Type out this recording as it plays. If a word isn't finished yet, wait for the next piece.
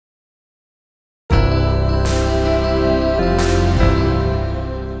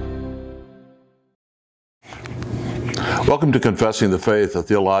Welcome to Confessing the Faith, a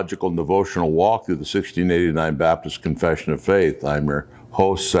theological and devotional walk through the 1689 Baptist Confession of Faith. I'm your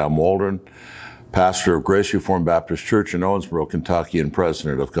host, Sam Waldron, pastor of Grace Reformed Baptist Church in Owensboro, Kentucky, and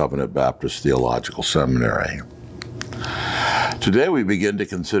president of Covenant Baptist Theological Seminary. Today we begin to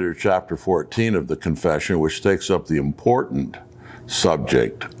consider chapter 14 of the Confession, which takes up the important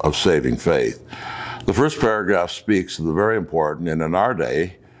subject of saving faith. The first paragraph speaks of the very important, and in our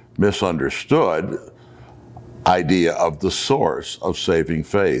day, misunderstood idea of the source of saving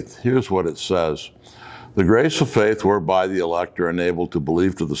faith. Here's what it says. The grace of faith whereby the elect are enabled to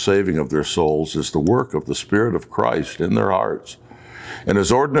believe to the saving of their souls is the work of the Spirit of Christ in their hearts, and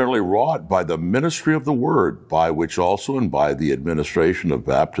is ordinarily wrought by the ministry of the Word, by which also and by the administration of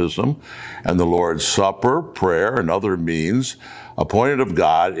baptism and the Lord's Supper, prayer, and other means appointed of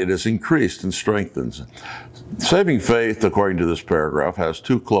God, it is increased and strengthened. Saving faith, according to this paragraph, has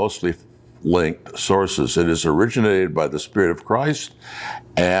two closely linked sources. It is originated by the Spirit of Christ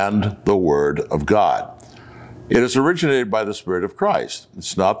and the Word of God. It is originated by the Spirit of Christ.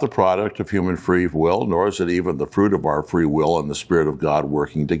 It's not the product of human free will, nor is it even the fruit of our free will and the Spirit of God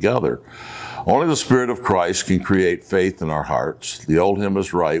working together. Only the Spirit of Christ can create faith in our hearts. The old hymn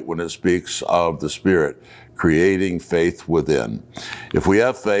is right when it speaks of the Spirit creating faith within. If we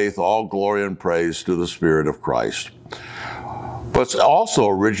have faith, all glory and praise to the Spirit of Christ. But it's also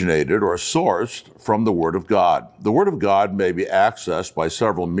originated or sourced from the Word of God. The Word of God may be accessed by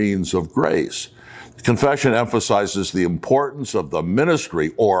several means of grace. The Confession emphasizes the importance of the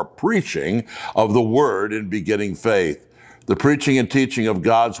ministry or preaching of the Word in beginning faith. The preaching and teaching of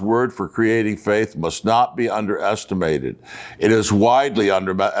God's Word for creating faith must not be underestimated. It is widely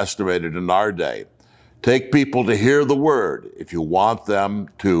underestimated in our day. Take people to hear the Word if you want them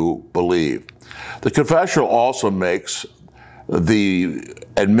to believe. The Confession also makes the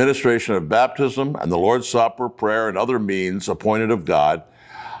administration of baptism and the Lord's Supper, prayer, and other means appointed of God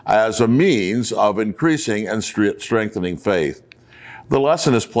as a means of increasing and strengthening faith. The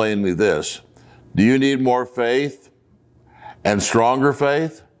lesson is plainly this: do you need more faith and stronger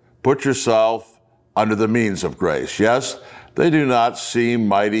faith? Put yourself under the means of grace. Yes, they do not seem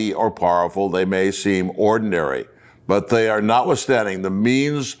mighty or powerful. They may seem ordinary, but they are notwithstanding the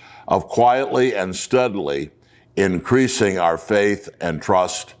means of quietly and steadily increasing our faith and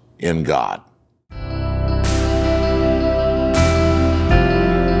trust in God.